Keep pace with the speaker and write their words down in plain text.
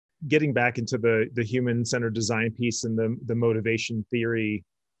getting back into the human-centered design piece and the motivation theory,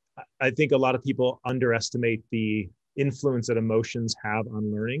 I think a lot of people underestimate the influence that emotions have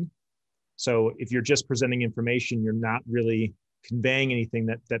on learning. So if you're just presenting information, you're not really conveying anything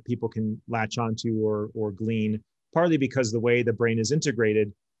that people can latch onto or glean, partly because the way the brain is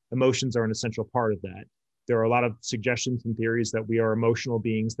integrated, emotions are an essential part of that. There are a lot of suggestions and theories that we are emotional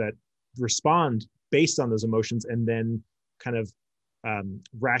beings that respond based on those emotions and then kind of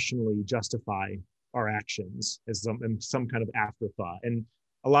rationally justify our actions as some kind of afterthought. And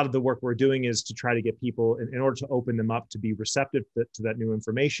a lot of the work we're doing is to try to get people, in order to open them up to be receptive to that new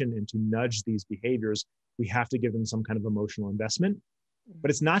information and to nudge these behaviors, we have to give them some kind of emotional investment.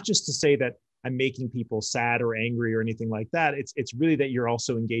 But it's not just to say that I'm making people sad or angry or anything like that. It's really that you're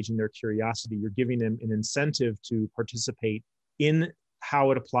also engaging their curiosity. You're giving them an incentive to participate in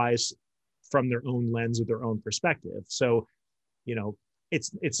how it applies from their own lens or their own perspective. So,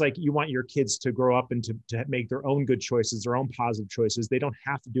 it's like you want your kids to grow up and to make their own good choices, their own positive choices. They don't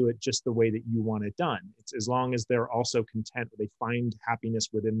have to do it just the way that you want it done. It's as long as they're also content, they find happiness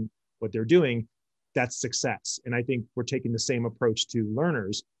within what they're doing, that's success. And I think we're taking the same approach to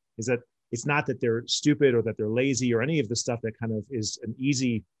learners, is that it's not that they're stupid or that they're lazy or any of the stuff that kind of is an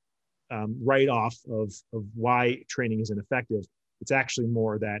easy write-off of why training is ineffective. It's actually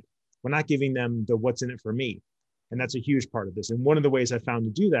more that we're not giving them the what's in it for me. And that's a huge part of this. And one of the ways I found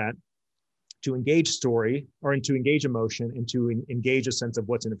to do that, to engage story or to engage emotion and to engage a sense of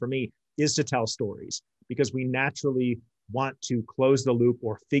what's in it for me, is to tell stories, because we naturally want to close the loop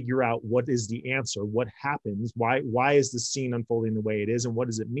or figure out what is the answer, what happens, why is the scene unfolding the way it is, and what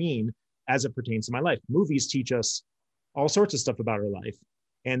does it mean as it pertains to my life. Movies teach us all sorts of stuff about our life.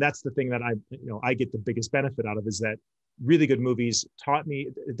 And that's the thing that I get the biggest benefit out of, is that really good movies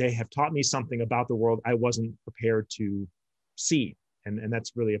they have taught me something about the world I wasn't prepared to see. And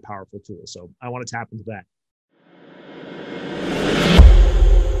that's really a powerful tool. So I want to tap into that.